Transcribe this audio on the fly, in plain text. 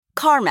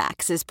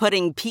CarMax is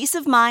putting peace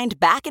of mind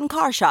back in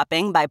car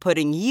shopping by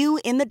putting you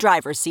in the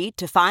driver's seat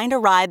to find a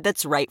ride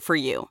that's right for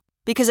you.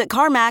 Because at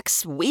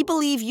CarMax, we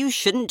believe you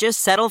shouldn't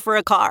just settle for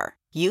a car.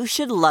 You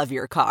should love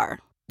your car.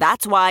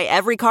 That's why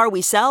every car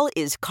we sell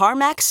is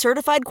CarMax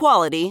certified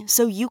quality,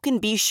 so you can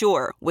be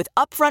sure with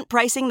upfront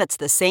pricing that's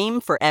the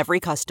same for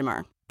every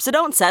customer. So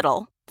don't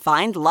settle.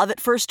 Find love at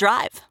first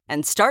drive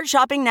and start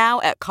shopping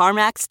now at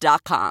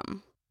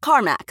CarMax.com.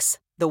 CarMax,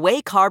 the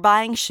way car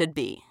buying should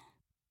be.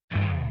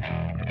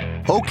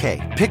 Okay,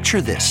 picture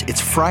this.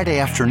 It's Friday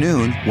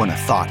afternoon when a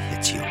thought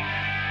hits you.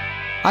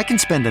 I can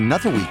spend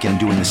another weekend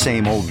doing the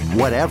same old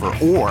whatever,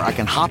 or I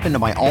can hop into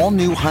my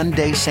all-new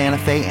Hyundai Santa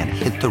Fe and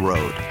hit the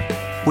road.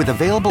 With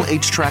available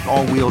H-Track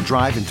all-wheel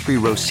drive and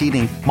 3-row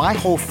seating, my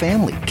whole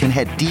family can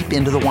head deep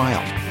into the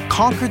wild.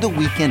 Conquer the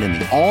weekend in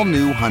the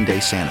all-new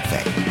Hyundai Santa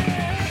Fe.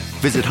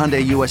 Visit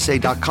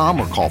HyundaiUSA.com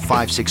or call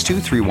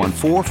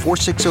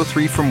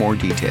 562-314-4603 for more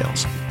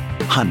details.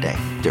 Hyundai,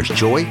 there's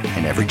joy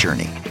in every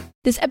journey.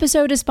 This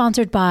episode is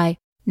sponsored by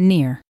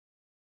Near.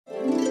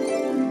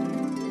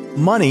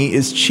 Money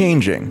is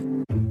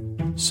changing.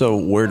 So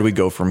where do we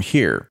go from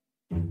here?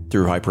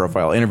 Through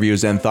high-profile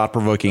interviews and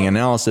thought-provoking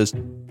analysis,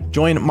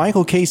 join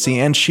Michael Casey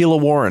and Sheila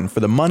Warren for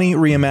the Money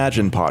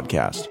Reimagined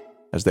podcast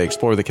as they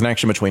explore the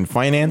connection between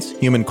finance,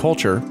 human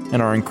culture,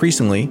 and our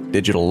increasingly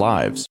digital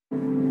lives.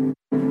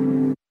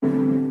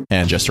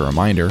 And just a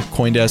reminder,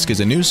 CoinDesk is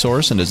a news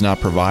source and does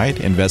not provide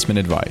investment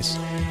advice.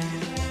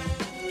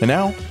 And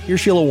now,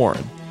 here's Sheila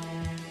Warren.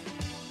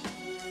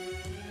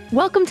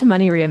 Welcome to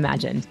Money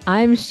Reimagined.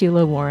 I'm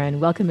Sheila Warren,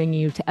 welcoming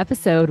you to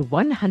episode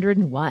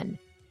 101.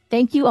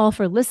 Thank you all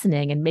for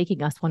listening and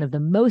making us one of the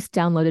most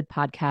downloaded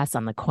podcasts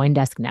on the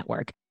CoinDesk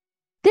network.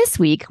 This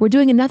week, we're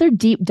doing another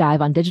deep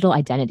dive on digital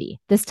identity,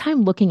 this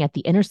time looking at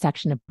the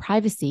intersection of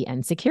privacy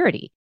and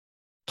security.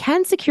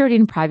 Can security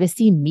and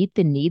privacy meet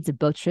the needs of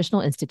both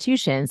traditional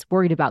institutions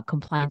worried about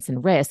compliance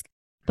and risk,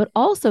 but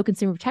also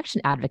consumer protection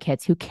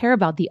advocates who care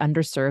about the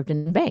underserved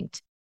and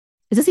banked?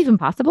 Is this even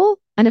possible?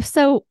 And if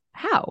so,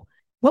 how?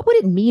 What would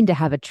it mean to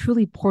have a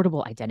truly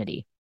portable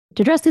identity?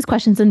 To address these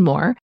questions and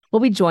more,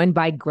 we'll be joined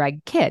by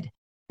Greg Kidd,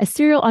 a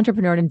serial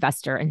entrepreneur and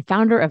investor and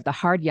founder of the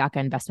Hard Yaka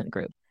Investment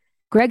Group.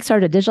 Greg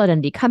started a digital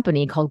identity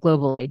company called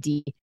Global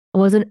ID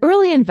and was an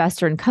early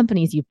investor in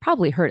companies you've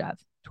probably heard of: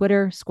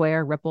 Twitter,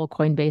 Square, Ripple,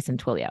 Coinbase,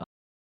 and Twilio.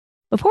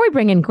 Before we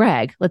bring in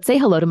Greg, let's say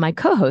hello to my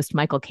co-host,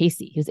 Michael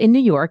Casey, who's in New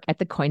York at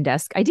the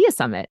CoinDesk Idea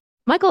Summit.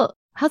 Michael,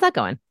 how's that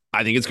going?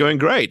 I think it's going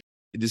great.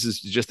 This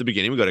is just the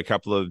beginning. We've got a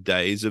couple of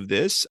days of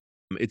this.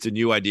 It's a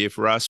new idea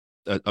for us.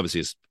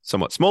 Obviously, it's a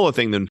somewhat smaller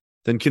thing than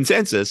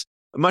Consensus,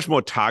 a much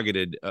more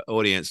targeted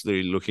audience that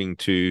are looking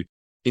to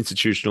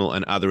institutional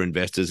and other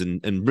investors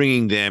and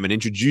bringing them and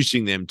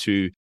introducing them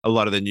to a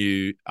lot of the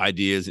new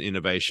ideas and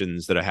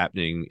innovations that are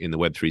happening in the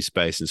Web3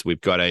 space. And so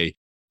we've got a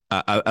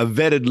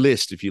vetted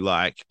list, if you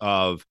like,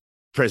 of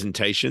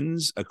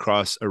presentations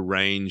across a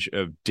range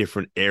of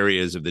different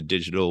areas of the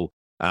digital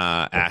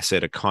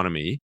asset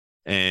economy.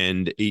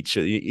 And each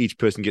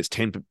person gets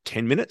 10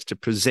 minutes to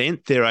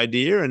present their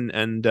idea,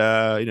 and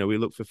we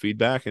look for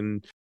feedback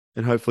and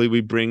hopefully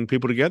we bring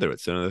people together.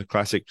 It's a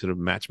classic sort of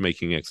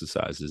matchmaking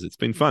exercises. It's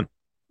been fun.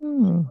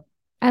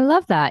 I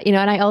love that. And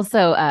I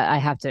also I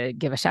have to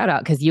give a shout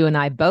out because you and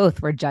I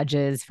both were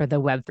judges for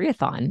the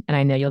Web3-a-thon, and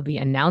I know you'll be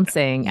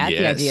announcing at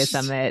the Idea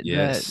Summit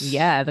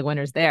the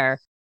winners there.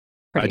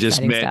 I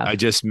just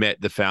met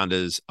the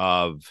founders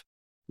of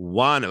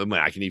one.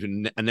 I can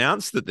even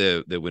announce that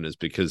they're winners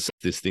because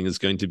this thing is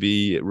going to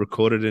be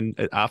recorded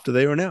and after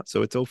they are announced,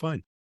 so it's all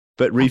fine.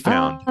 But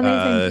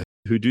Refound,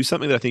 who do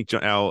something that I think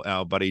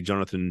our buddy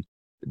Jonathan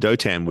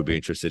Dotan would be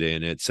interested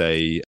in. It's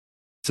a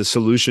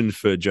solution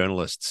for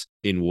journalists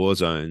in war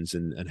zones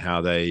and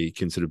how they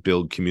can sort of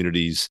build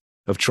communities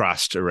of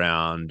trust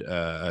around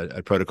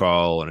a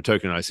protocol and a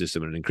tokenized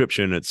system and an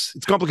encryption. It's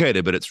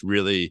complicated, but it's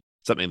really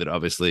something that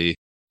obviously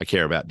I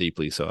care about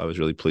deeply. So I was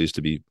really pleased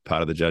to be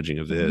part of the judging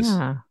of this.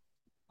 Yeah.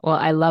 Well,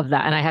 I love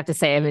that. And I have to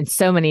say,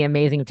 so many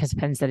amazing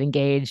participants that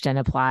engaged and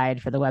applied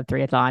for the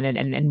Web3-a-thon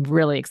and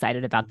really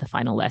excited about the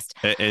final list.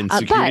 And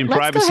security and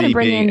privacy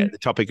being the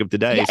topic of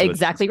today. Yeah, so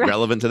exactly right.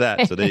 Relevant to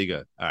that. So there you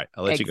go. All right,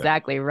 I'll let you go.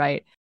 Exactly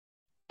right.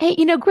 Hey,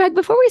 Greg,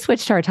 before we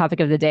switch to our topic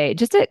of the day,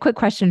 just a quick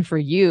question for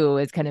you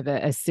as kind of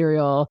a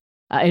serial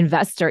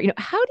investor.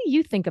 How do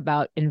you think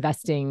about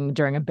investing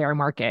during a bear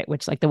market,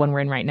 which like the one we're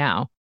in right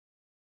now?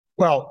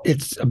 Well,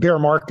 it's a bear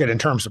market in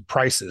terms of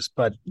prices,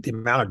 but the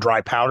amount of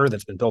dry powder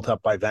that's been built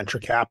up by venture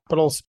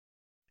capitals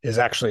is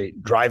actually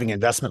driving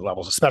investment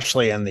levels,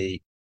 especially in the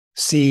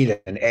seed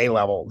and A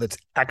level, that's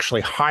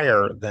actually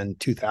higher than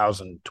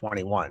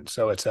 2021.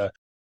 So it's a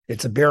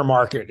bear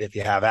market if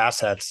you have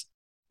assets,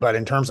 but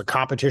in terms of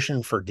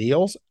competition for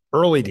deals,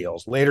 early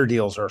deals, later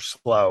deals are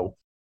slow.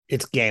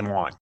 It's game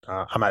on.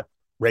 I'm at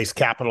Race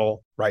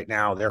Capital right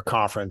now, their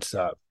conference.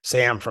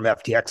 Sam from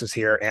FTX is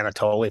here.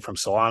 Anatoly from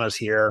Solana is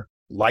here.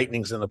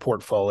 Lightning's in the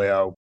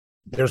portfolio.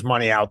 There's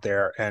money out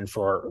there. And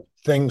for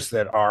things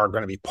that are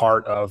going to be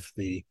part of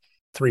the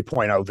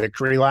 3.0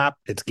 victory lap,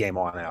 it's game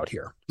on out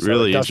here. So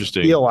Really it doesn't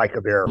interesting. feel like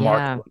a bear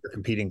market Yeah. when you're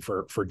competing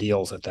for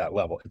deals at that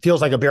level. It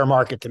feels like a bear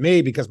market to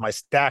me because my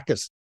stack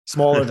is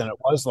smaller than it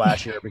was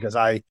last year because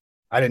I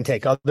didn't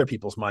take other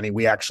people's money.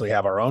 We actually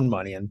have our own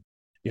money, and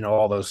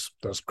all those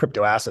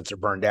crypto assets are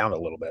burned down a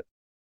little bit.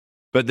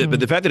 But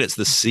the fact that it's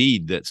the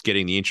seed that's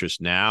getting the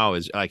interest now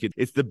is like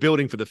it's the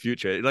building for the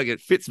future. Like it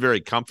fits very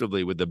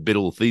comfortably with the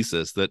Biddle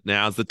thesis that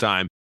now's the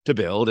time to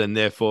build, and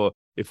therefore,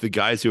 if the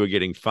guys who are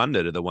getting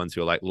funded are the ones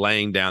who are like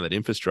laying down that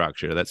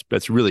infrastructure,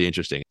 that's really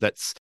interesting.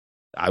 That's,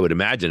 I would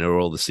imagine, are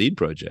all the seed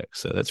projects.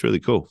 So that's really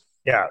cool.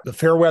 Yeah, the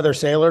Fairweather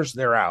sailors,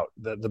 they're out.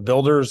 The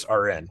builders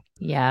are in.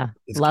 Yeah.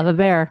 It's Love a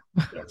bear.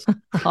 Yes.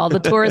 All the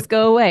tourists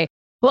go away.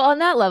 Well, on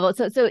that level,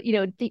 so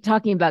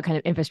talking about kind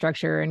of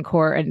infrastructure and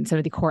core and some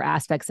of the core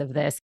aspects of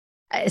this,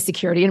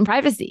 security and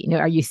privacy.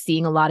 Are you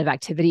seeing a lot of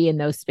activity in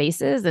those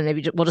spaces? And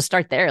maybe we'll just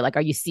start there. Like,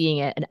 are you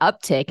seeing an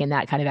uptick in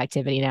that kind of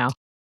activity now?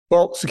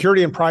 Well,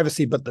 security and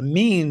privacy, but the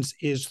means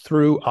is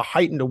through a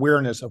heightened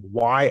awareness of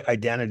why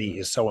identity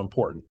is so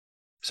important.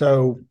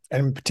 So,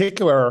 and in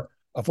particular,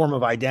 a form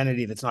of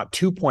identity that's not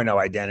 2.0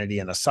 identity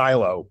in a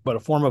silo, but a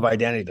form of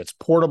identity that's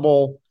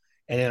portable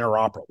and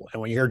interoperable. And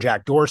when you hear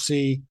Jack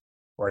Dorsey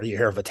or you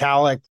hear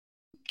Vitalik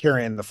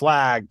carrying the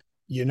flag,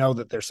 you know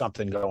that there's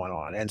something going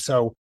on. And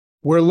so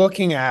we're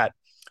looking at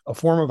a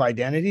form of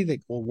identity that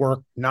will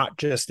work not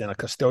just in a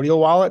custodial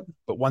wallet,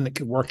 but one that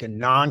could work in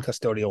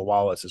non-custodial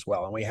wallets as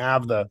well. And we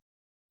have the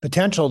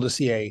potential to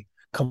see a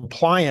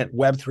compliant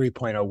Web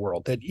 3.0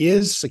 world that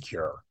is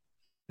secure,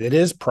 that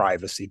is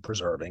privacy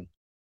preserving.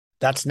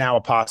 That's now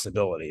a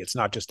possibility. It's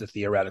not just a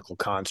theoretical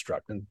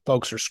construct. And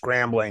folks are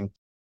scrambling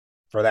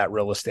for that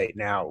real estate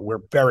now.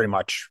 We're very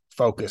much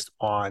focused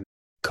on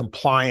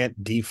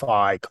compliant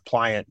DeFi,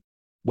 compliant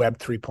Web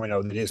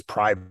 3.0 that is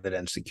private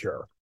and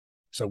secure.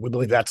 So we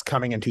believe that's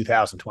coming in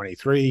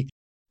 2023.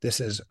 This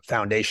is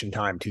foundation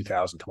time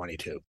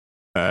 2022.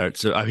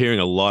 So I'm hearing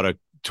a lot of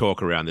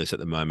talk around this at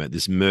the moment,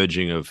 this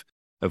merging of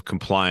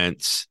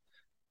compliance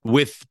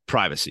with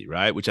privacy,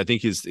 right? Which I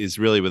think is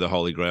really where the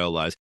holy grail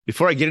lies.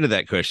 Before I get into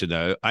that question,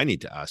 though, I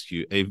need to ask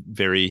you a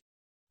very,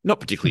 not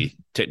particularly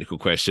technical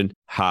question,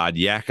 hard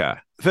yakka.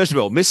 First of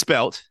all,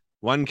 misspelt,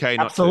 1K,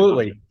 not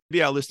Absolutely. 2.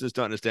 Maybe our listeners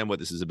don't understand what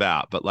this is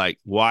about, but like,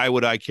 why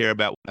would I care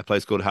about a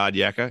place called hard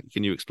yakka?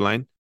 Can you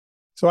explain?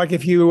 So like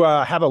if you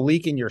have a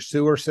leak in your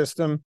sewer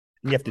system,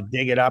 you have to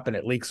dig it up and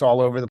it leaks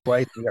all over the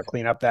place. You got to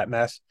clean up that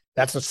mess.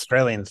 That's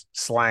Australian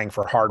slang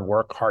for hard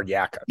work, hard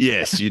yakka.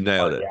 Yes, you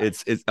nailed it.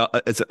 It's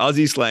an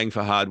Aussie slang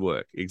for hard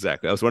work.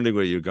 Exactly. I was wondering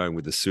where you were going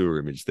with the sewer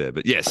image there,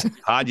 but yes,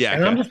 hard yakka.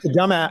 And I'm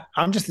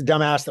just a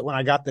dumbass that when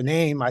I got the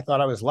name, I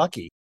thought I was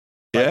lucky.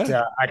 But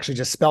I actually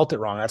just spelt it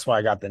wrong. That's why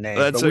I got the name.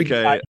 That's but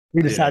okay.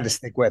 We decided to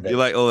stick with it. You're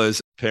like all those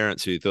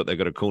parents who thought they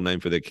got a cool name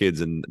for their kids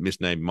and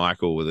misnamed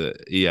Michael with an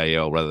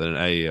EAL rather than an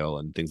AEL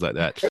and things like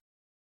that.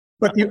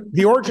 But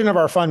the origin of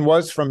our fund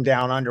was from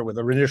down under with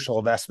the initial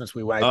investments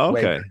we went.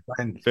 Okay,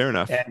 fair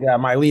enough.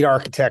 And my lead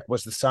architect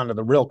was the son of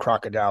the real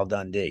Crocodile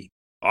Dundee.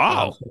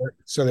 Oh,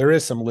 so there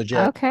is some legit.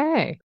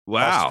 Okay.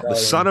 Wow, Australian. the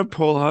son of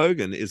Paul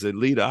Hogan is a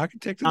lead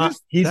architect of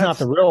this? He's not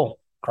the real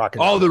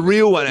Crocodile. Oh, the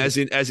real one, as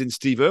in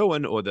Steve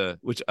Irwin, or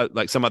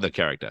like some other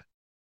character.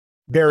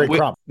 Barry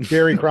Crump.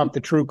 Barry Crump,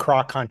 the true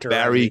croc hunter.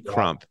 Barry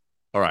Crump.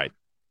 All right,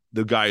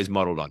 the guy who's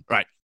modeled on.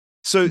 Right.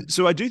 So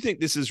I do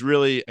think this is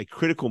really a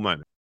critical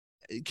moment.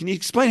 Can you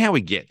explain how we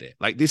get there?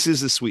 Like, this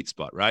is a sweet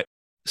spot, right?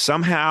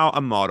 Somehow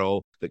a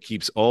model that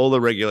keeps all the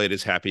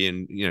regulators happy.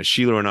 And,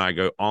 Sheila and I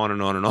go on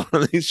and on and on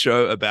this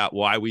show about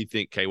why we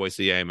think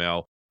KYC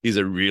AML is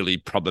a really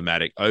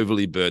problematic,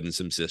 overly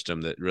burdensome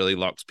system that really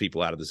locks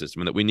people out of the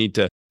system and that we need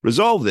to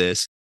resolve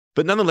this.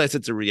 But nonetheless,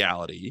 it's a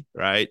reality,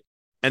 right?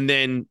 And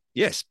then,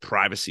 yes,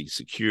 privacy,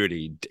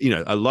 security,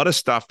 a lot of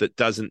stuff that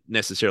doesn't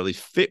necessarily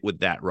fit with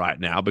that right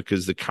now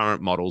because the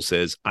current model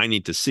says, I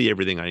need to see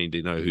everything. I need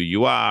to know who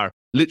you are,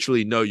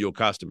 literally know your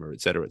customer, et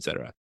cetera, et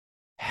cetera.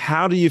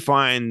 How do you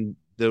find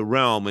the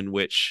realm in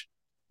which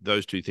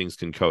those two things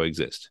can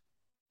coexist?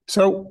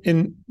 So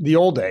in the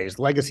old days,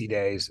 legacy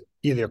days,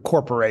 either a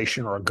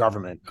corporation or a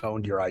government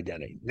owned your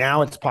identity.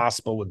 Now it's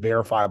possible with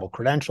verifiable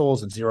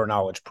credentials and zero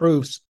knowledge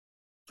proofs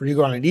for you to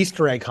go on an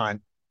Easter egg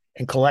hunt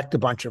and collect a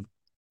bunch of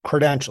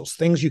credentials,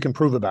 things you can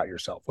prove about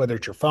yourself, whether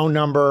it's your phone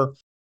number,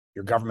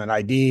 your government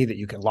ID, that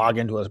you can log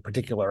into a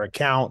particular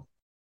account,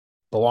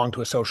 belong to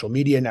a social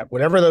media net,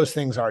 whatever those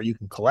things are, you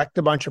can collect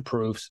a bunch of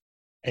proofs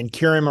and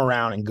carry them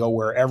around and go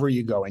wherever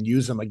you go and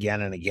use them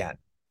again and again.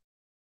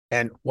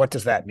 And what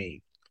does that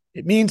mean?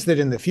 It means that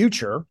in the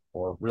future,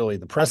 or really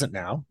the present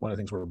now, one of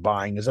the things we're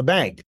buying is a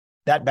bank.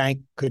 That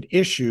bank could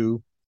issue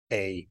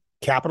a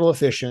capital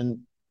efficient,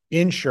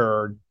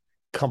 insured,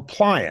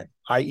 compliant,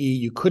 i.e.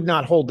 you could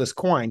not hold this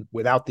coin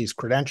without these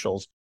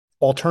credentials,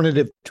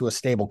 alternative to a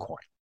stable coin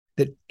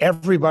that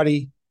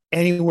everybody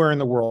anywhere in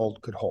the world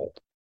could hold.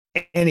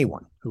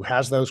 Anyone who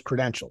has those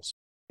credentials.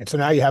 And so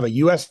now you have a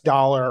US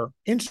dollar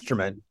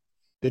instrument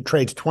that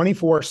trades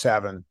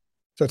 24/7.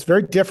 So it's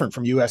very different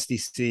from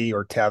USDC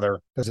or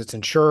Tether because it's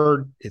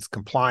insured, it's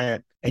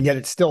compliant, and yet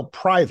it's still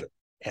private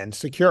and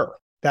secure.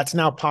 That's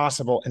now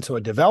possible. And so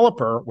a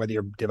developer, whether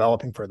you're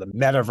developing for the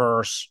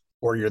metaverse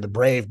or you're the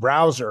Brave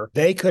browser,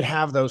 they could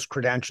have those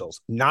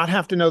credentials, not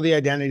have to know the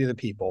identity of the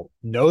people,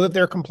 know that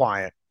they're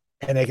compliant,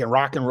 and they can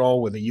rock and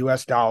roll with a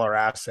US dollar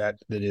asset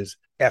that is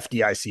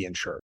FDIC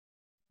insured.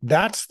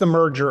 That's the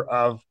merger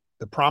of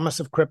the promise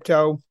of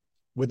crypto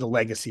with the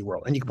legacy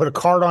world. And you can put a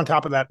card on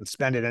top of that and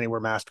spend it anywhere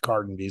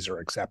MasterCard and Visa are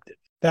accepted.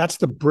 That's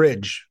the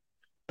bridge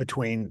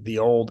between the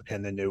old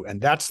and the new.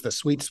 And that's the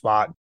sweet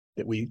spot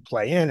that we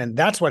play in. And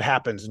that's what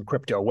happens in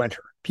crypto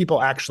winter.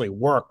 People actually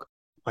work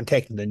on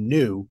taking the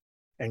new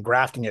and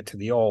grafting it to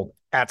the old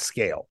at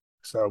scale.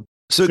 So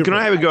can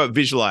I have a go at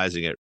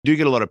visualizing it? Do you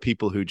get a lot of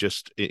people who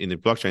just in the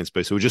blockchain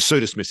space who are just so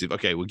dismissive?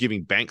 Okay, we're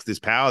giving banks this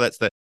power.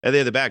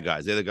 They're the bad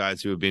guys. They're the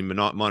guys who have been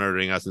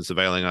monitoring us and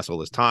surveilling us all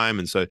this time.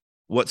 And so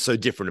what's so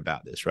different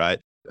about this, right?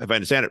 If I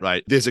understand it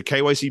right, there's a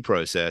KYC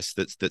process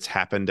that's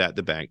happened at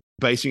the bank,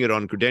 basing it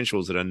on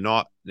credentials that are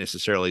not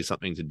necessarily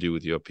something to do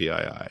with your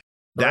PII.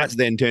 That's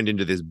then turned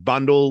into this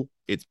bundle.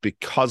 It's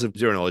because of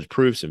zero knowledge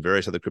proofs and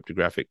various other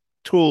cryptographic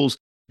tools.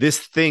 This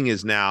thing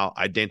is now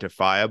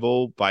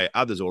identifiable by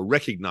others, or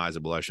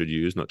recognizable, I should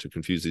use, not to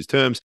confuse these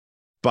terms,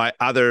 by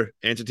other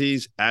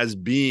entities as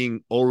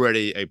being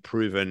already a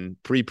pre-proven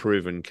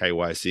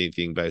KYC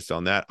thing based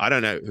on that. I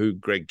don't know who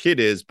Greg Kidd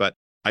is, but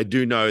I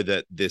do know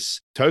that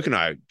this token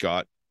I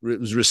got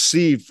was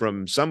received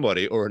from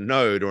somebody or a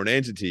node or an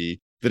entity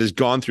that has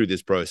gone through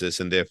this process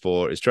and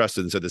therefore is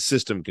trusted. And so the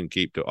system can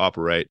keep to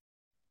operate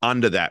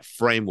under that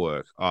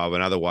framework of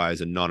an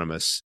otherwise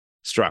anonymous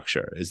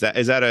structure. Is that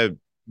a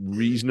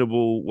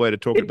reasonable way to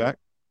talk it back?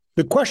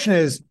 The question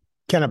is,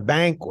 can a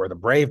bank or the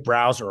Brave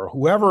browser or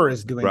whoever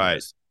is doing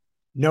this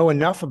know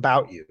enough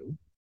about you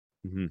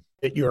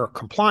that you're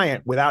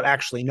compliant without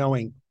actually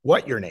knowing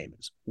what your name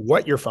is,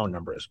 what your phone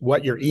number is,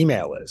 what your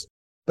email is,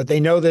 but they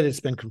know that it's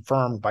been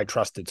confirmed by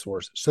trusted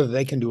sources so that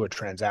they can do a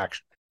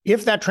transaction.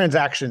 If that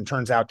transaction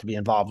turns out to be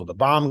involved with a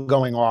bomb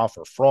going off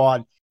or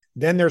fraud,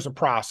 then there's a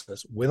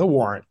process with a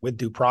warrant, with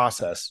due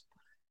process,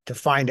 to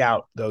find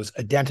out those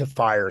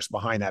identifiers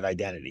behind that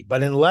identity.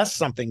 But unless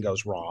something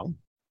goes wrong,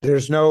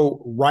 there's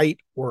no right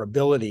or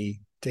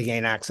ability to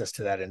gain access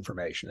to that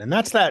information. And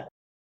that's that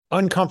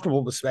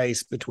uncomfortable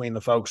space between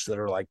the folks that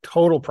are like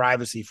total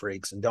privacy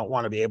freaks and don't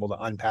want to be able to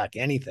unpack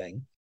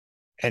anything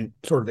and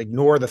sort of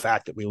ignore the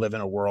fact that we live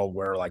in a world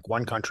where like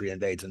one country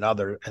invades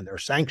another and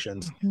there's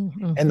sanctions,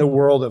 and the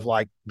world of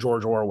like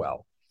George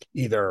Orwell,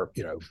 either,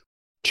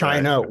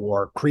 China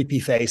or creepy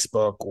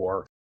Facebook,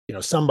 or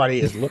somebody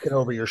is looking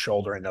over your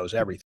shoulder and knows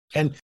everything.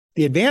 And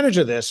the advantage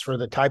of this for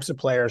the types of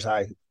players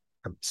I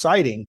am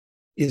citing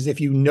is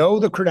if you know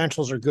the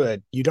credentials are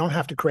good, you don't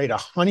have to create a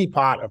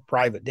honeypot of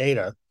private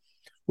data,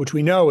 which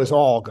we know is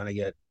all going to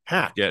get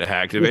hacked. Get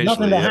hacked There's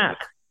eventually. Nothing to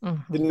hack.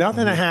 There's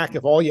nothing to hack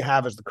if all you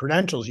have is the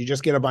credentials. You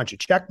just get a bunch of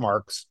check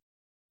marks.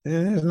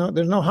 And there's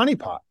no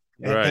honeypot.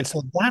 And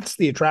so that's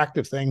the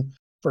attractive thing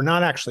for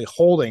not actually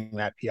holding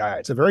that PII.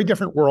 It's a very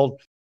different world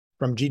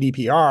from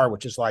GDPR,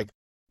 which is like,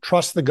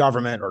 trust the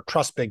government or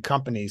trust big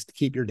companies to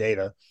keep your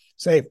data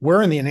safe.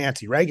 We're in the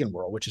Nancy Reagan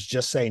world, which is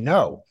just say,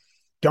 no,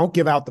 don't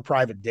give out the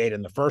private data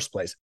in the first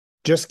place.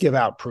 Just give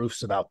out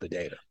proofs about the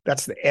data.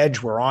 That's the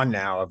edge we're on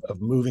now of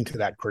moving to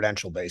that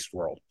credential-based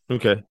world.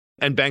 Okay.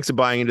 And banks are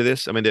buying into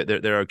this? I mean,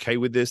 they're okay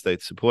with this? They're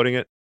supporting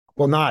it?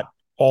 Well, not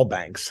all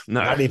banks,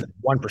 not even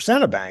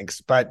 1% of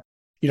banks, but,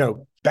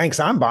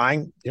 banks I'm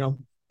buying, the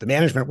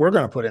management we're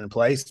going to put in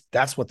place,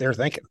 that's what they're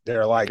thinking.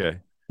 They're like,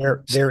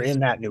 they're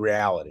in that new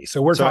reality.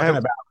 So we're talking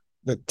about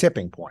the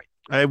tipping point.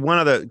 I have one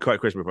other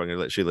quick question before I'm going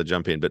to let Sheila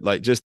jump in, but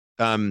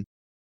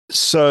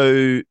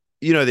so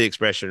the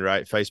expression,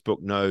 right?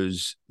 Facebook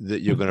knows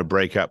that you're going to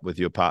break up with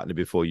your partner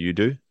before you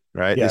do,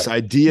 right? Yes. This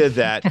idea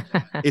that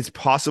it's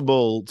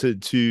possible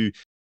to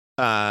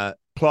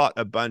plot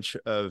a bunch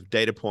of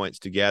data points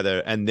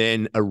together and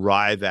then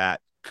arrive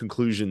at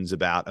conclusions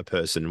about a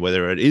person,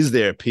 whether it is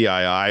their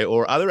PII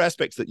or other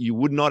aspects that you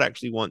would not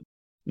actually want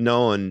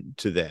known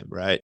to them,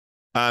 right?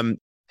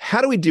 How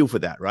do we deal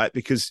with that, right?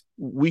 Because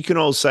we can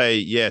all say,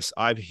 yes,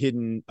 I've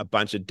hidden a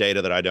bunch of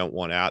data that I don't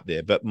want out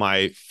there, but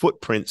my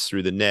footprints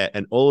through the net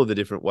and all of the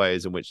different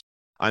ways in which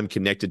I'm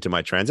connected to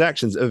my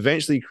transactions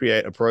eventually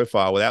create a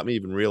profile without me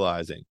even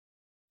realizing.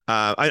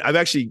 I've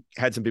actually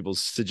had some people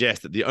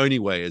suggest that the only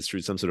way is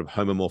through some sort of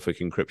homomorphic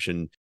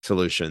encryption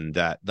solution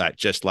that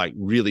just like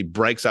really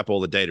breaks up all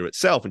the data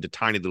itself into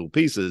tiny little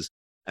pieces.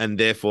 And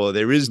therefore,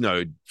 there is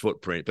no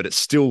footprint, but it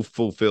still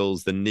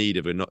fulfills the need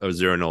of a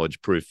zero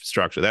knowledge proof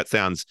structure. That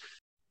sounds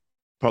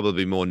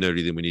probably more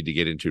nerdy than we need to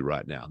get into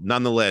right now.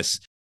 Nonetheless,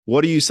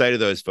 what do you say to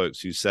those folks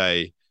who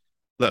say,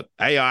 look,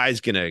 AI is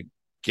going to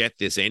get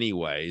this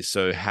anyway,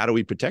 so how do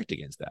we protect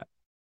against that?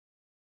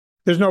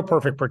 There's no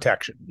perfect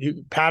protection.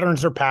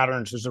 Patterns are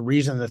patterns. There's a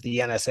reason that the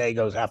NSA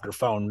goes after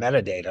phone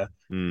metadata.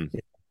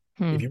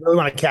 If you really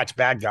want to catch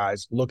bad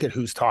guys, look at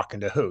who's talking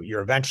to who.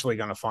 You're eventually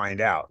going to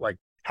find out. Like,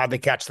 how'd they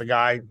catch the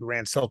guy who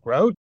ran Silk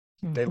Road?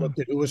 They looked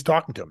at who was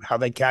talking to him.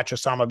 How'd they catch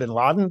Osama bin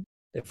Laden?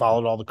 They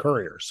followed all the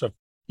couriers. So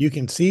you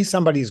can see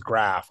somebody's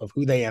graph of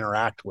who they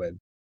interact with.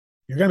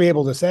 You're going to be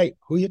able to say,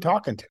 who are you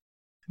talking to?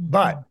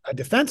 But a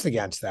defense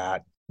against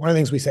that, one of the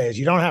things we say is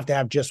you don't have to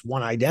have just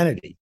one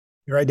identity.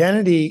 Your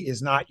identity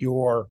is not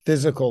your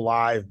physical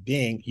live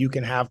being. You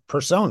can have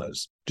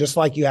personas, just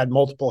like you had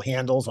multiple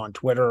handles on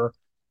Twitter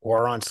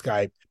or on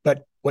Skype.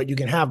 But what you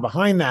can have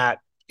behind that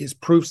is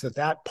proofs that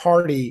that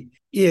party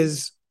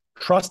is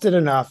trusted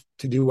enough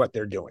to do what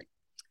they're doing.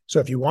 So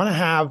if you want to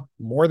have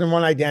more than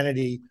one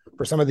identity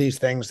for some of these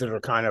things that are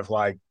kind of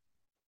like,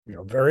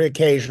 very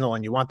occasional,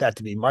 and you want that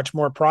to be much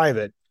more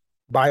private,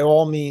 by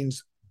all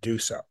means, do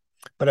so.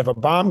 But if a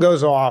bomb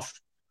goes off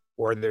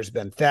or there's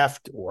been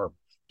theft or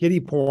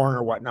kiddie porn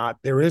or whatnot,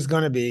 there is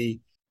going to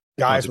be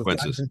guys with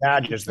guns and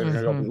badges that are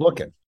going to go be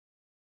looking.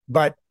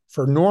 But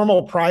for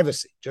normal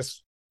privacy,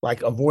 just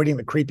like avoiding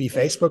the creepy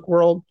Facebook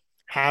world,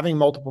 having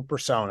multiple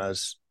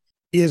personas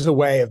is a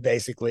way of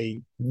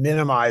basically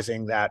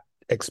minimizing that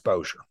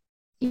exposure.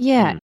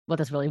 Yeah. What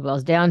this really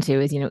boils down to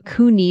is,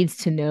 who needs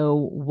to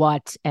know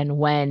what and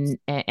when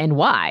and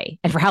why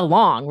and for how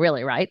long,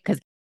 really, right? Because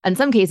in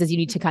some cases, you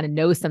need to kind of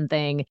know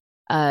something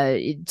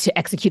to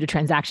execute a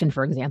transaction,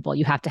 for example.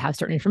 You have to have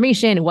certain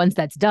information. And once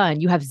that's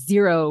done, you have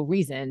zero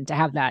reason to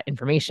have that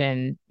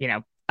information,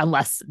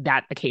 unless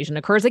that occasion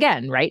occurs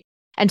again, right?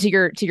 And to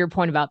your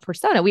point about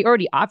persona, we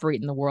already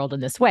operate in the world in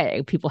this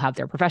way. People have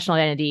their professional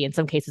identity. In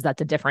some cases,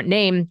 that's a different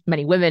name.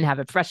 Many women have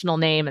a professional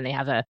name and they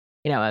have a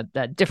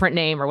different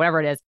name or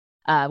whatever it is.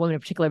 Women in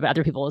particular, but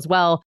other people as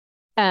well.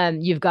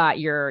 You've got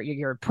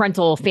your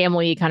parental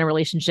family kind of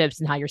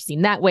relationships and how you're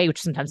seen that way,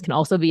 which sometimes can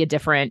also be a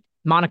different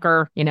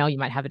moniker. You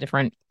might have a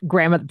different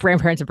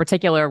grandparents in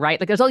particular,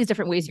 right? Like there's all these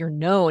different ways you're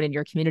known in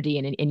your community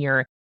and in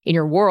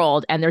your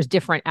world. And there's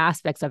different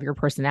aspects of your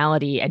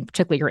personality and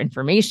particularly your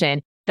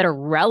information that are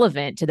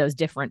relevant to those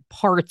different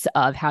parts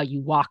of how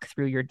you walk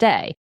through your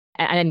day.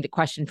 And the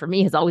question for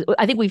me has always,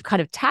 I think we've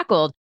kind of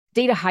tackled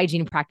data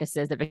hygiene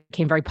practices that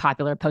became very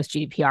popular post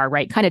GDPR,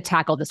 right? Kind of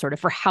tackled the sort of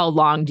for how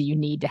long do you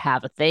need to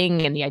have a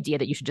thing, and the idea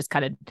that you should just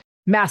kind of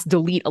mass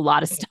delete a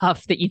lot of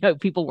stuff that,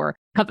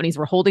 companies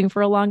were holding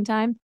for a long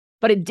time.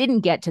 But it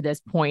didn't get to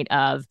this point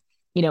of,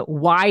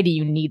 why do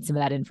you need some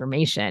of that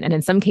information? And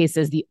in some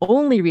cases, the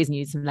only reason you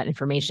need some of that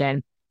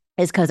information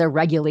is because a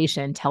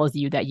regulation tells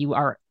you that you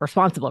are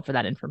responsible for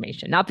that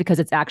information, not because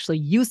it's actually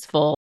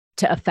useful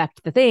to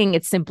affect the thing.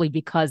 It's simply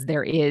because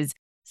there is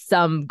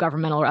some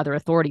governmental or other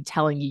authority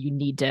telling you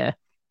need to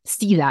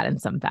see that in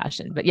some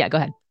fashion. But yeah, go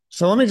ahead.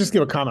 So let me just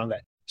give a comment on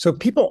that. So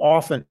people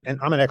often, and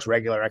I'm an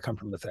ex-regular, I come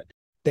from the Fed,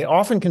 they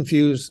often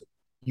confuse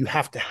you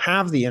have to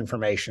have the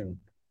information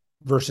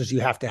versus you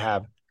have to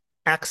have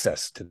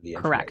access to the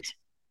information. Correct.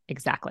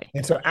 Exactly.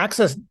 And so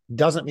access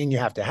doesn't mean you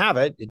have to have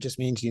it. It just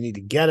means you need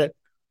to get it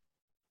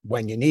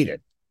when you need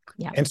it.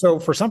 Yeah. And so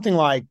for something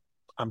like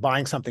I'm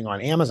buying something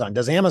on Amazon,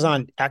 does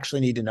Amazon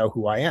actually need to know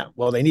who I am?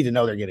 Well, they need to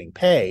know they're getting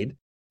paid.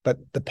 But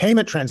the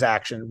payment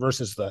transaction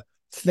versus the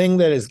thing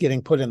that is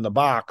getting put in the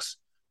box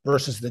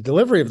versus the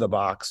delivery of the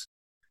box,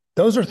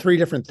 those are three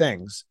different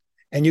things.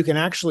 And you can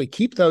actually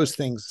keep those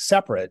things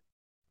separate.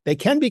 They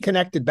can be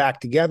connected back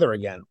together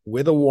again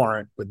with a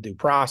warrant, with due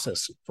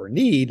process for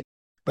need.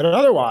 But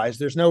otherwise,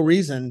 there's no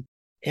reason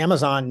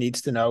Amazon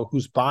needs to know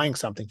who's buying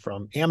something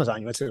from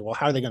Amazon. You might say, well,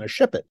 how are they going to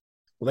ship it?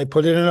 Well, they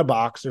put it in a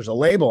box. There's a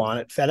label on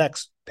it.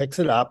 FedEx picks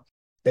it up.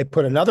 They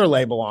put another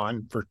label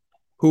on for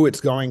who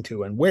it's going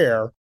to and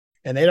where.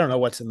 And they don't know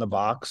what's in the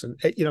box. And,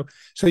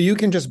 so you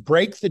can just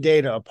break the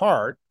data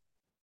apart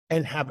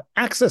and have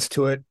access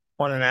to it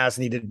on an as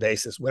needed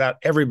basis without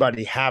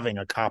everybody having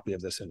a copy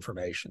of this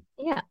information.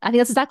 Yeah, I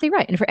think that's exactly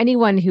right. And for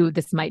anyone who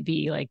this might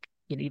be like,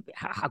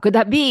 how could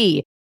that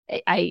be?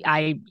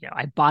 I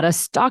bought a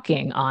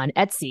stocking on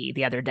Etsy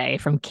the other day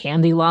from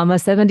Candy Llama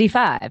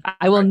 75.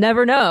 I will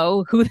never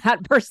know who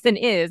that person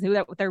is,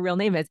 what their real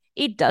name is.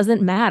 It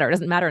doesn't matter. It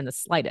doesn't matter in the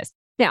slightest.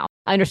 Now,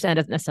 I understand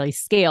it doesn't necessarily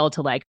scale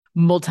to like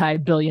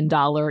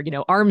multi-billion-dollar,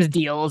 arms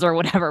deals or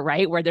whatever,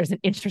 right? Where there's an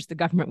interest the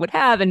government would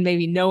have and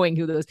maybe knowing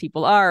who those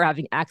people are,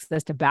 having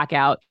access to back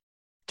out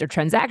their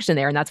transaction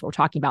there. And that's what we're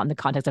talking about in the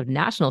context of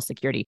national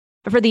security.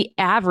 But for the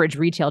average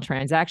retail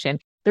transaction,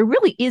 there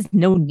really is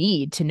no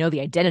need to know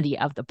the identity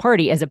of the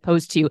party as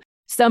opposed to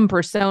some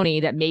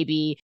persona that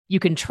maybe you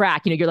can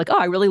track. You're like, oh,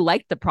 I really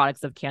like the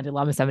products of Candy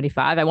Llama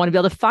 75. I want to be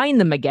able to find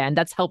them again.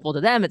 That's helpful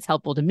to them. It's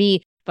helpful to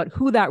me. But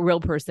who that real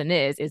person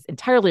is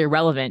entirely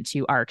irrelevant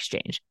to our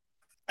exchange.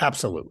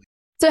 Absolutely.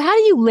 So how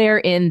do you layer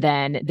in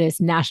then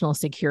this national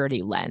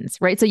security lens,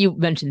 right? So you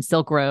mentioned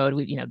Silk Road,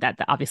 that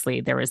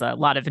obviously there was a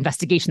lot of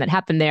investigation that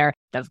happened there,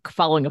 the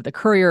following of the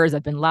couriers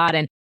of bin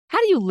Laden. How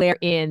do you layer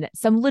in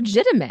some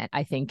legitimate,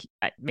 I think,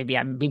 maybe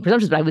I'm being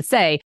presumptuous, but I would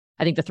say,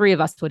 I think the three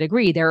of us would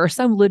agree, there are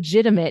some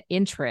legitimate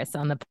interests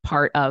on the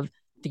part of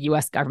the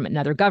US government and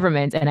other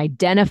governments in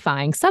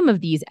identifying some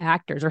of these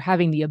actors or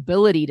having the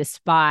ability to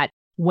spot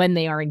when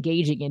they are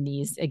engaging in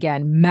these,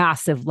 again,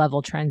 massive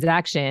level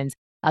transactions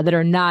that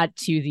are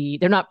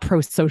they're not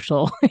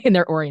pro-social in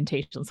their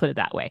orientation, let's put it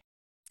that way.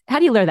 How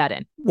do you layer that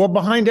in? Well,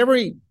 behind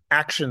every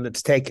action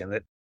that's taken,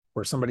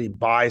 where somebody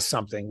buys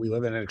something, we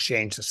live in an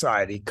exchange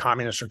society,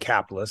 communist or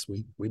capitalist,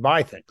 we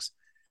buy things.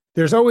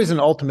 There's always an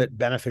ultimate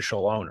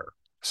beneficial owner.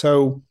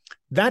 So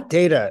that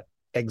data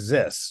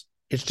exists.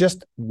 It's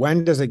just,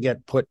 when does it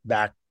get put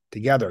back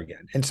together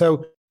again? And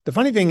so the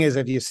funny thing is,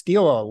 if you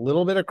steal a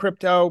little bit of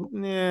crypto,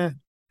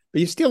 but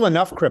you steal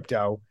enough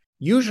crypto,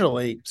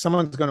 usually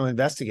someone's going to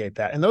investigate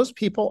that. And those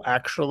people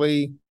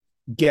actually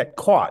get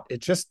caught.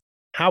 It's just,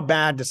 how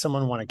bad does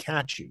someone want to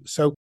catch you?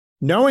 So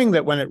knowing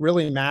that when it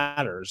really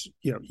matters,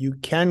 you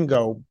can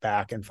go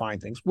back and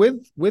find things with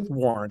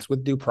warrants,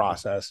 with due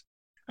process.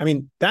 I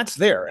mean, that's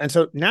there. And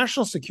so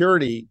national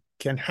security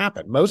can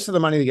happen. Most of the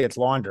money that gets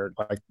laundered,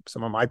 like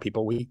some of my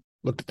people, we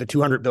looked at the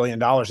 $200 billion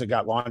that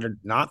got laundered,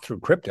 not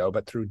through crypto,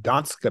 but through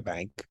Danske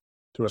Bank,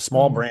 through a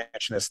small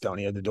branch in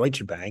Estonia, the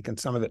Deutsche Bank, and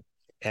some of it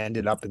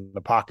ended up in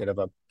the pocket of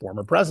a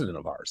former president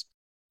of ours.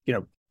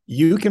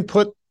 You can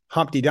put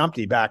Humpty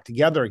Dumpty back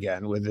together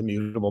again with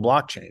immutable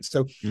blockchains.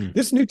 So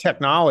this new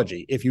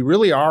technology, if you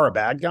really are a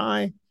bad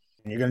guy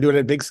and you're going to do it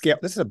at a big scale,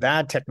 this is a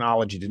bad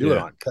technology to do it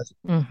on, because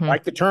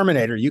like the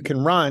Terminator, you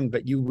can run,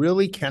 but you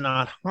really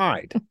cannot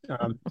hide.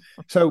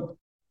 So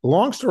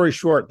long story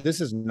short,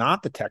 this is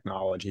not the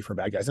technology for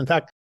bad guys. In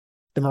fact,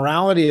 the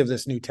morality of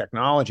this new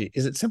technology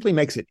is it simply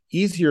makes it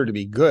easier to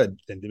be good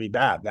than to be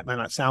bad. That might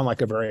not sound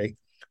like a very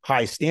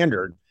high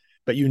standard,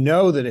 but you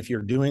know that if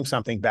you're doing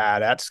something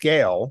bad at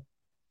scale,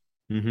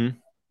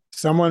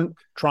 someone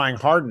trying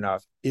hard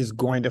enough is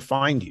going to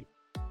find you.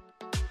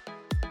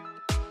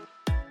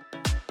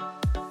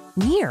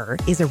 Near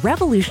is a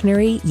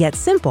revolutionary yet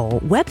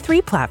simple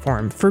Web3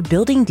 platform for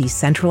building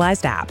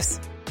decentralized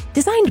apps.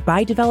 Designed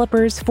by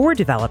developers for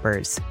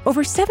developers,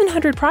 over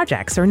 700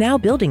 projects are now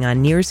building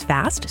on Near's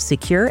fast,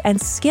 secure, and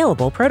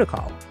scalable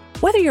protocol.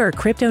 Whether you're a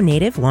crypto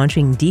native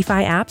launching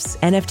DeFi apps,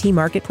 NFT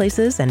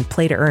marketplaces, and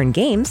play-to-earn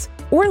games,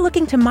 or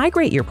looking to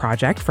migrate your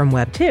project from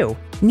Web 2,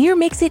 Near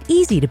makes it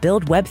easy to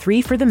build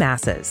Web3 for the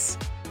masses.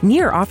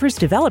 Near offers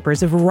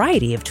developers a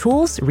variety of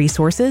tools,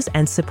 resources,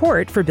 and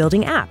support for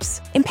building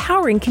apps,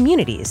 empowering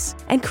communities,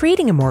 and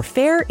creating a more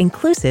fair,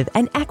 inclusive,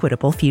 and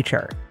equitable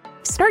future.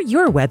 Start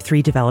your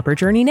Web3 developer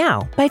journey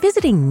now by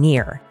visiting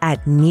Near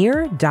at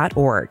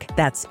near.org.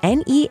 That's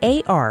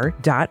NEAR.org.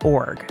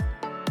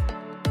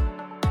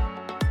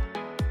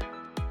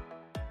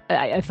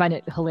 I find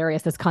it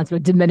hilarious, this concept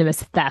of de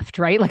minimis theft,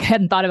 right? Like, I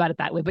hadn't thought about it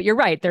that way, but you're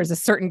right. There's a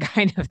certain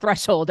kind of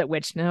threshold at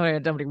which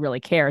nobody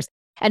really cares.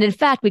 And in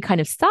fact, we kind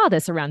of saw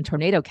this around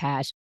Tornado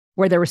Cash,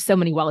 where there were so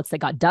many wallets that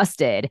got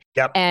dusted.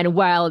 Yep. And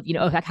while,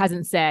 OFAC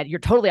hasn't said you're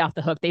totally off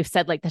the hook, they've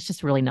said, like, that's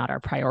just really not our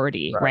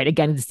priority, right?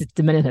 Again, this is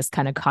de minimis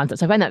kind of concept.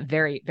 So I find that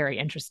very, very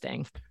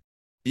interesting.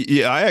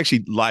 Yeah, I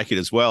actually like it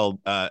as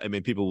well. I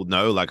mean, people will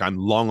know, like, I'm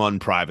long on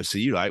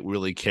privacy, right?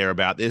 Really care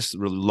about this,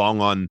 really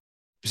long on,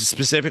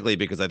 specifically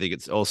because I think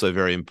it's also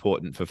very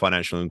important for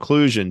financial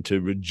inclusion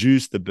to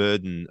reduce the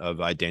burden of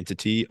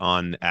identity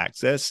on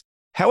access.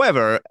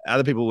 However,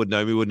 other people would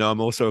know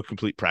I'm also a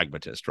complete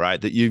pragmatist, right?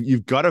 That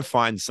you've got to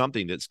find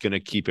something that's going to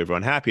keep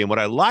everyone happy. And what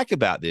I like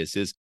about this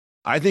is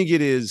I think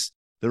it is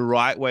the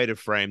right way to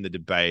frame the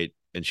debate.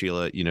 And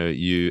Sheila,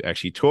 you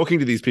actually talking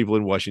to these people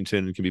in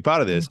Washington can be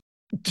part of this,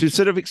 to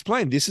sort of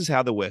explain this is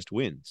how the West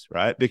wins,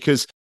 right?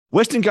 Because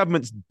Western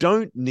governments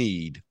don't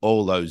need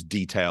all those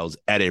details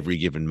at every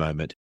given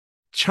moment.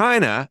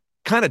 China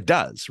kind of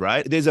does,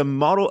 right? There's a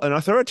model, an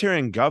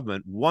authoritarian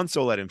government wants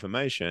all that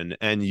information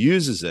and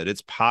uses it.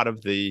 It's part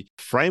of the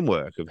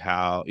framework of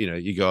how,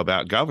 you go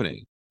about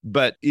governing.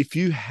 But if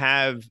you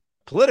have a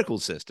political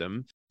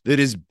system that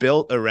is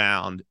built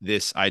around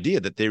this idea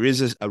that there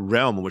is a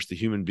realm in which the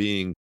human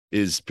being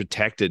is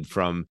protected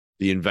from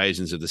the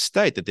invasions of the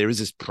state, that there is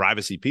this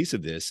privacy piece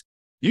of this,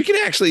 you can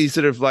actually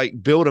sort of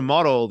like build a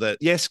model that,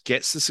 yes,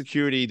 gets the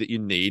security that you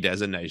need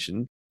as a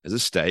nation, as a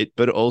state,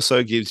 but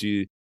also gives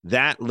you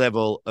that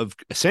level of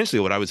essentially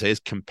what I would say is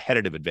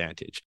competitive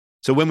advantage.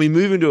 So when we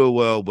move into a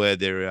world where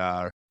there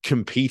are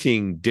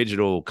competing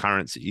digital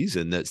currencies,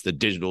 and that's the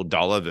digital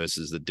dollar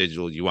versus the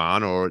digital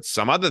yuan, or it's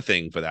some other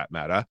thing for that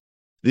matter,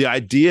 the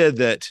idea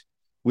that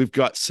we've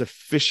got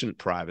sufficient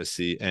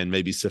privacy and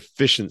maybe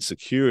sufficient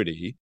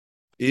security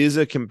is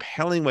a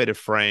compelling way to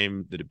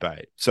frame the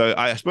debate. So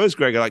I suppose,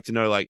 Greg, I'd like to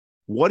know, like,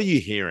 what are you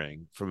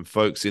hearing from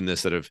folks in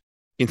this sort of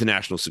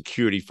international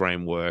security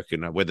framework,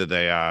 and whether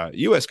they are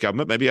US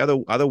government, maybe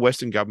other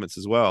Western governments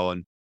as well,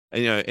 and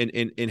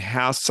in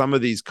how some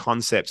of these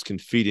concepts can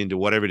feed into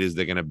whatever it is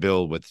they're going to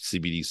build with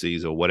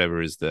CBDCs or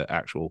whatever is the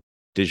actual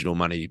digital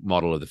money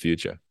model of the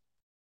future?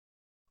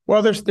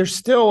 Well, there's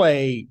still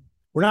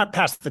we're not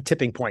past the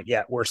tipping point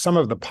yet, where some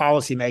of the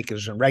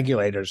policymakers and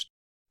regulators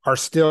are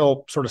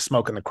still sort of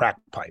smoking the crack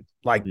pipe.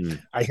 Like,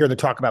 I hear the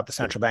talk about the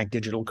central bank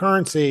digital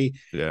currency.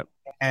 Yeah.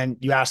 And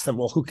you ask them,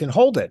 well, who can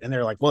hold it? And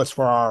they're like, well, it's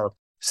for our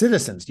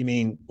citizens. You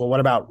mean, well, what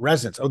about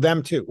residents? Oh,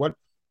 them too.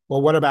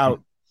 What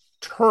about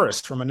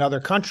tourists from another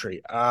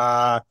country?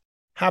 How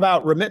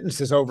about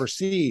remittances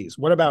overseas?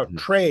 What about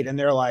trade? And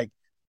they're like,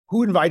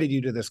 who invited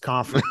you to this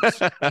conference?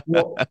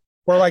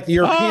 Or like the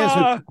Europeans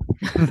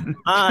who,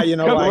 Cover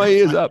my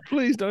ears up.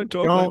 Please don't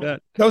talk like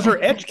that. Those are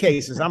edge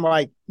cases. I'm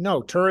like,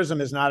 no,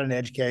 tourism is not an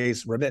edge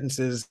case.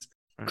 Remittances,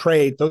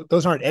 trade,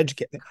 those aren't edge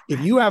cases.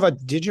 If you have a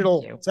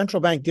digital central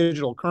bank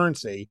digital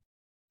currency,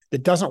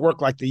 that doesn't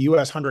work like the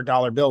US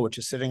 $100 bill, which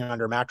is sitting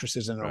under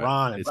mattresses in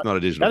Iran. It's not a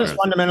digital That is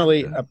currency.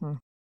 fundamentally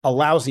a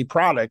lousy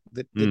product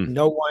that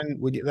no one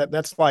would.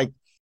 That's like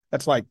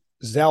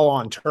Zell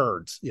on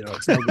turds.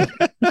 It's no good.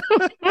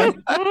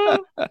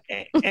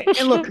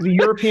 and look, the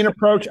European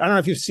approach. I don't know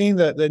if you've seen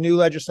the new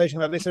legislation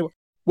that they said,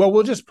 well,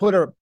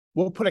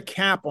 we'll put a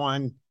cap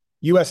on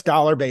US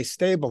dollar-based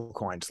stable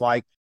coins,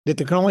 like that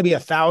there can only be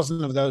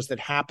 1,000 of those that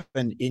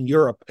happen in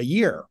Europe a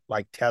year,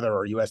 like Tether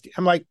or USD.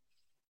 I'm like,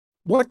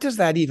 what does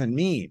that even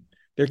mean?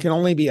 There can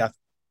only be 1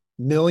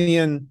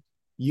 million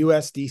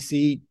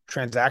USDC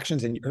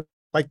transactions in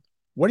like,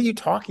 what are you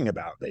talking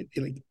about?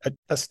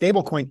 A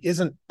stable coin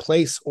isn't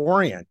place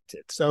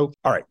oriented. So,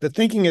 all right, the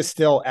thinking is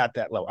still at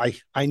that level.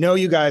 I know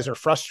you guys are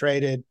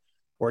frustrated,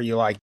 or you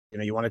want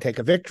to take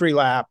a victory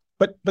lap,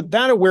 but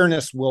that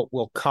awareness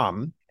will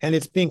come, and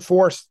it's being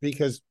forced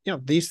because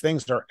these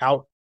things are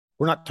out.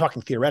 We're not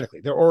talking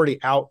theoretically; they're already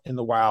out in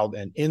the wild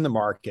and in the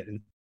market,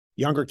 and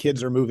younger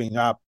kids are moving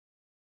up.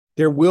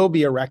 There will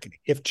be a reckoning.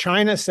 If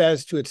China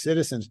says to its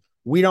citizens,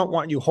 "We don't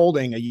want you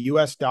holding a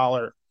U.S.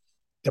 dollar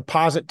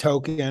deposit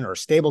token or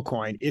stable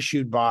coin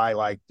issued by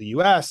like the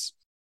US,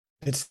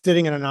 it's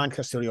sitting in a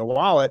non-custodial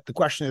wallet," the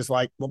question is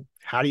like, well,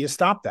 how do you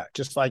stop that?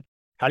 Just like,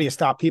 how do you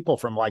stop people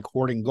from like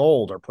hoarding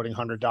gold or putting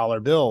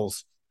 $100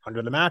 bills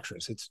under the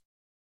mattress?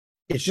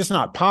 It's just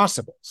not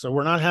possible. So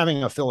we're not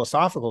having a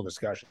philosophical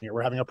discussion here.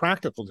 We're having a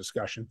practical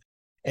discussion.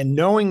 And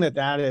knowing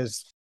that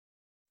is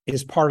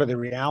part of the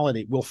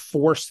reality will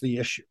force the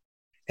issue.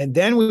 And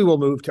then we will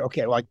move to,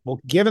 okay, like, well,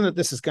 given that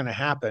this is going to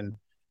happen,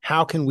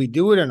 how can we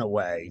do it in a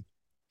way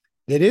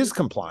that is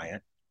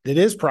compliant, that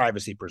is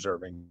privacy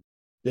preserving,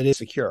 that is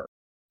secure?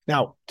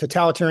 Now,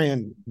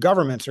 totalitarian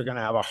governments are going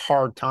to have a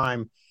hard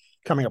time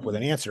coming up with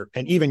an answer,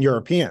 and even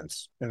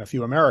Europeans and a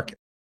few Americans.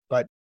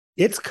 But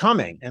it's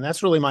coming, and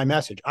that's really my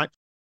message.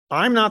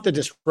 I'm not the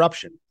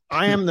disruption.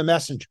 I am the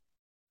messenger.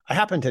 I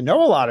happen to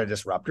know a lot of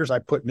disruptors. I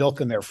put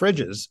milk in their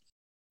fridges,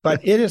 but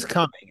it is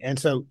coming. And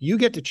so you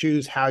get to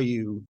choose how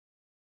you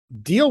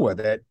deal with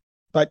it,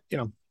 but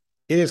it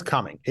is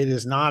coming. It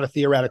is not a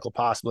theoretical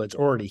possible. It's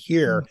already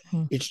here.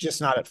 Mm-hmm. It's just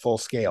not at full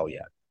scale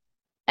yet.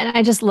 And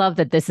I just love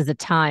that this is a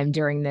time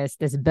during this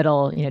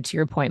biddle, to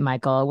your point,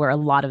 Michael, where a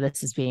lot of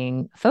this is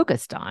being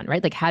focused on,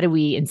 right? Like, how do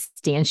we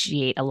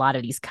instantiate a lot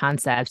of these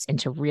concepts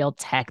into real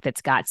tech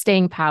that's got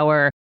staying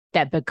power,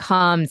 that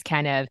becomes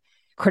kind of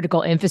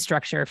critical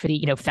infrastructure for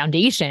the,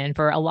 foundation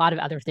for a lot of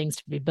other things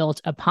to be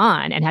built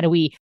upon? And how do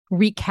we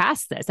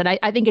recast this? And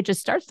I think it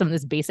just starts from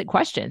this basic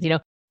questions,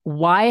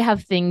 why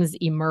have things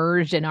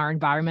emerged in our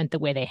environment the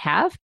way they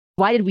have?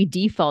 Why did we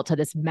default to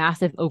this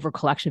massive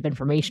overcollection of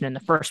information in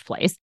the first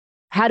place?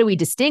 How do we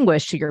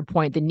distinguish, to your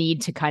point, the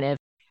need to kind of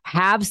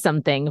have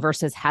something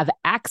versus have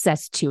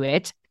access to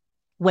it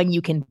when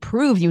you can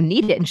prove you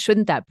need it? And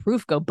shouldn't that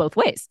proof go both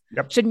ways?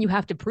 Yep. Shouldn't you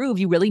have to prove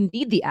you really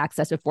need the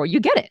access before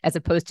you get it, as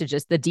opposed to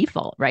just the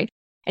default, right?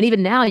 And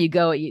even now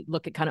you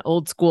look at kind of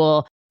old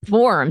school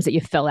forms that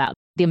you fill out.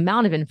 The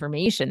amount of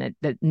information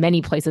that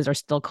many places are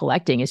still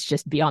collecting is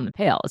just beyond the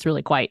pale. It's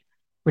really quite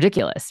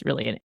ridiculous,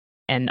 really,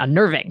 and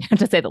unnerving,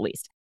 to say the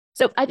least.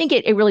 So I think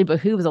it really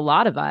behooves a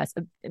lot of us,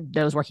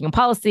 those working in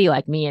policy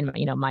like me and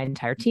my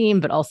entire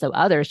team, but also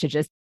others, to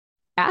just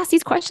ask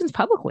these questions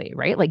publicly,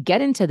 right? Like,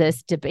 get into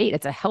this debate.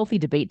 It's a healthy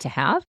debate to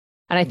have.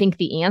 And I think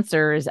the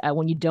answers,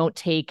 when you don't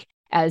take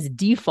as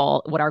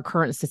default what our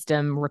current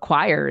system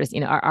requires,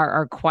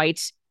 are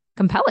quite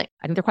compelling.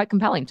 I think they're quite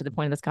compelling to the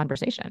point of this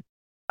conversation.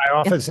 I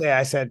often say,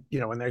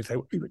 when they say,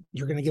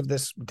 you're going to give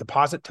this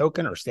deposit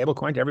token or stable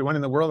coin to everyone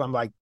in the world, I'm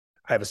like,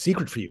 I have a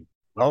secret for you.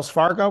 Wells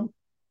Fargo,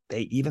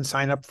 they even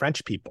sign up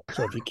French people.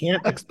 So if you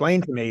can't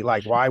explain to me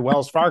like why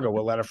Wells Fargo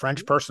will let a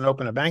French person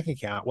open a bank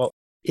account, well,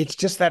 it's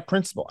just that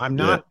principle. I'm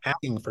not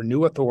asking for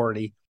new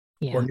authority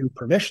or new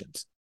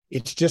permissions.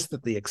 It's just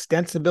that the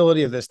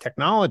extensibility of this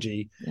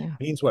technology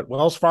means what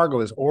Wells Fargo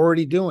is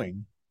already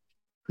doing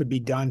could be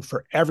done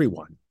for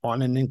everyone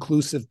on an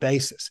inclusive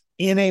basis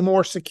in a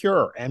more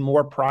secure and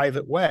more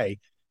private way,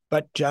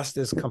 but just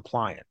as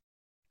compliant.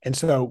 And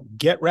so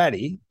get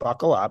ready,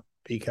 buckle up,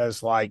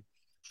 because like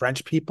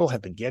French people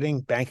have been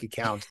getting bank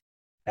accounts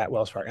at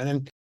Wells Fargo. And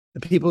then the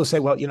people who say,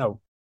 well,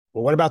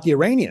 what about the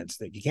Iranians?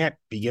 That you can't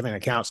be giving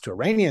accounts to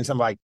Iranians. I'm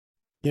like,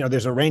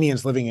 there's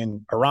Iranians living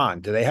in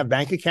Iran. Do they have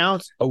bank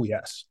accounts? Oh,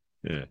 yes.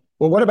 Yeah.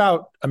 Well, what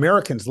about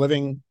Americans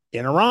living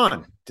in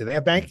Iran? Do they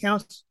have bank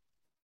accounts?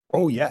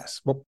 Oh,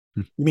 yes. Well,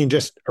 you mean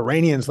just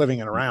Iranians living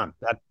in Iran?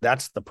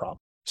 That's the problem.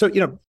 So,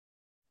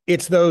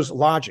 it's those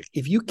logic.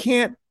 If you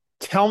can't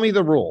tell me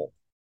the rule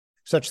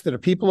such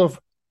that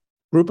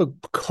group of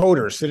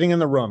coders sitting in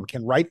the room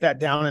can write that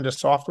down into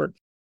software,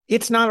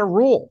 it's not a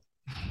rule.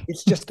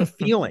 It's just a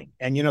feeling.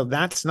 And,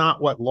 that's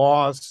not what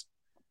laws,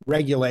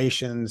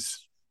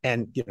 regulations,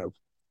 and,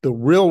 the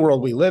real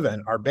world we live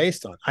in are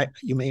based on.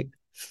 You may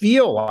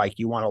feel like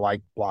you want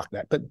to block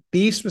that, but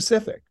be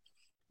specific.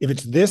 If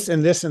it's this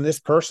and this and this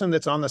person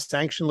that's on the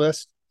sanction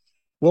list,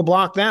 we'll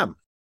block them.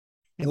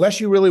 Unless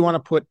you really want to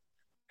put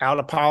out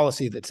a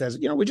policy that says,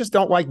 we just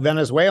don't like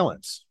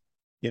Venezuelans,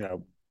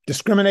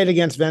 discriminate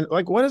against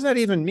like, what does that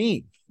even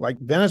mean? Like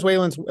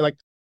Venezuelans, like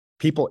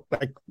people,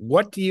 like,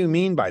 what do you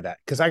mean by that?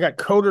 Because I got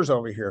coders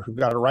over here who've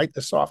got to write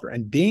the software,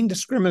 and being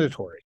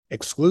discriminatory,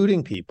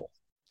 excluding people,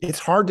 it's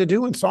hard to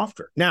do in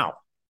software. Now,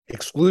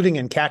 excluding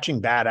and catching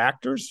bad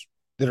actors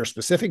that are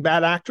specific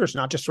bad actors,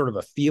 not just sort of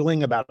a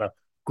feeling about a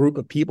group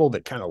of people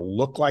that kind of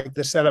look like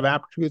this set of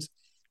attributes,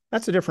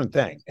 that's a different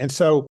thing. And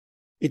so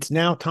it's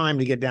now time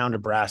to get down to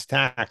brass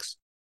tacks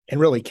and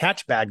really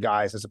catch bad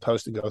guys, as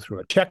opposed to go through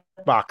a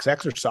checkbox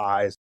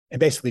exercise and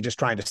basically just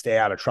trying to stay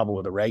out of trouble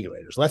with the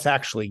regulators. Let's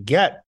actually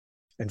get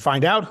and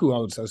find out who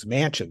owns those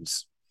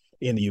mansions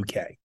in the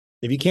UK.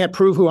 If you can't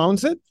prove who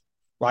owns it,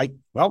 like,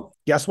 well,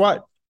 guess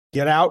what?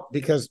 Get out,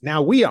 because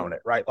now we own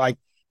it, right? Like,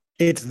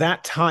 it's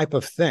that type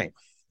of thing.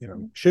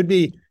 Should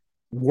be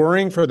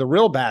worrying for the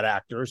real bad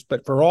actors,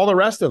 but for all the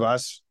rest of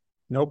us,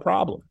 no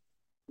problem.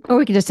 Or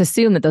we could just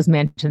assume that those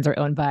mansions are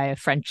owned by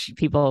French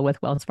people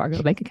with Wells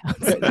Fargo bank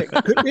accounts.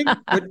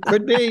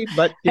 Could be,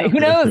 but hey,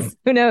 who knows?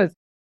 Who knows?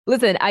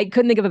 Listen, I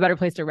couldn't think of a better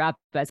place to wrap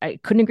this. I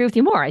couldn't agree with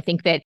you more. I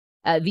think that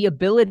the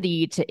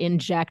ability to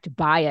inject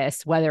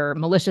bias, whether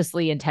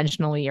maliciously,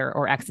 intentionally,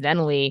 or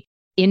accidentally,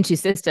 into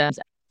systems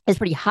is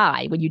pretty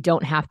high when you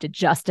don't have to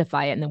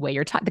justify it in the way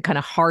you're the kind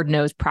of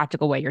hard-nosed,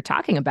 practical way you're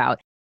talking about.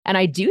 And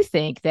I do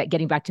think that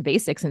getting back to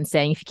basics and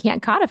saying, if you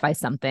can't codify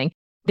something,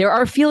 there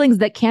are feelings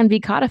that can be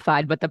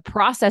codified, but the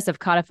process of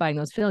codifying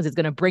those feelings is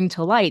going to bring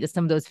to light that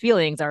some of those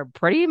feelings are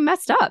pretty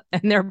messed up,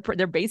 and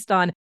they're based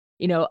on,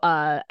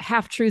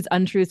 half truths,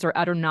 untruths, or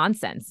utter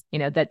nonsense.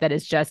 That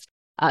is just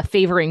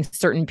favoring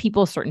certain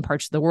people, certain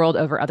parts of the world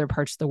over other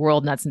parts of the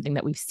world, and that's something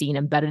that we've seen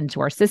embedded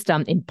into our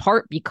system, in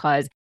part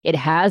because it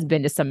has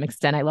been, to some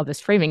extent, I love this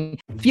framing,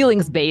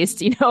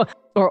 feelings-based,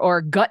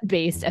 or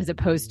gut-based, as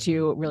opposed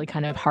to really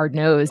kind of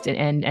hard-nosed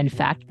and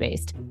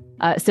fact-based.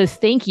 So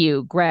thank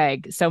you,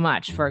 Greg, so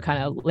much for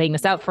kind of laying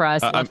this out for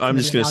us. I'm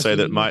just going to say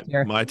that my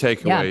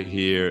takeaway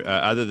here,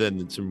 other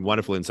than some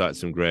wonderful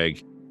insights from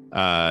Greg,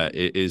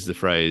 is the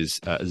phrase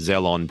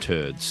 "Zell on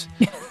turds."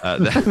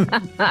 That's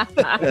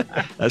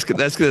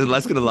going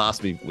to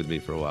last with me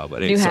for a while.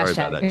 But anyway, sorry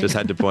about that. Just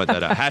had to point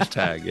that out.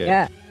 Hashtag.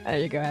 Yeah. There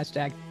you go.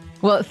 Hashtag.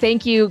 Well,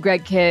 thank you,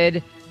 Greg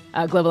Kidd,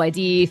 Global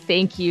ID.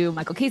 Thank you,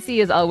 Michael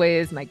Casey, as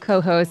always, my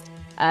co-host.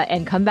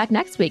 And come back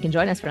next week and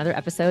join us for another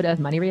episode of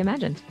Money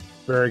Reimagined.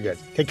 Very good.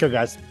 Take care,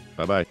 guys.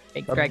 Bye-bye.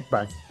 Thanks, Greg.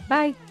 Bye.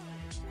 Bye.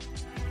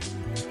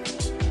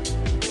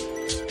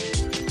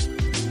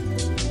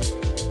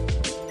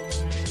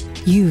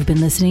 You've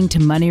been listening to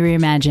Money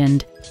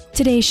Reimagined.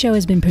 Today's show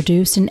has been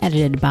produced and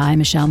edited by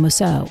Michelle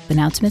Mousseau.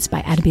 Announcements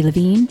by Adaby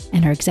Levine,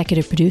 and our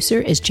executive producer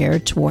is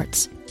Jared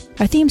Schwartz.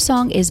 Our theme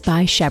song is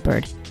by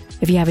Shepherd.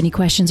 If you have any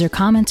questions or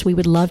comments, we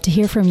would love to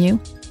hear from you.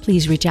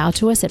 Please reach out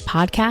to us at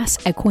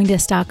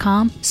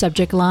podcasts@coindesk.com,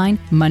 subject line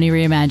Money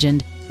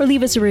Reimagined, or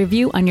leave us a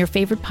review on your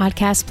favorite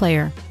podcast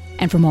player.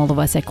 And from all of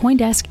us at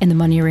CoinDesk and the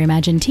Money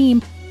Reimagined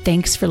team,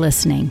 thanks for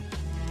listening.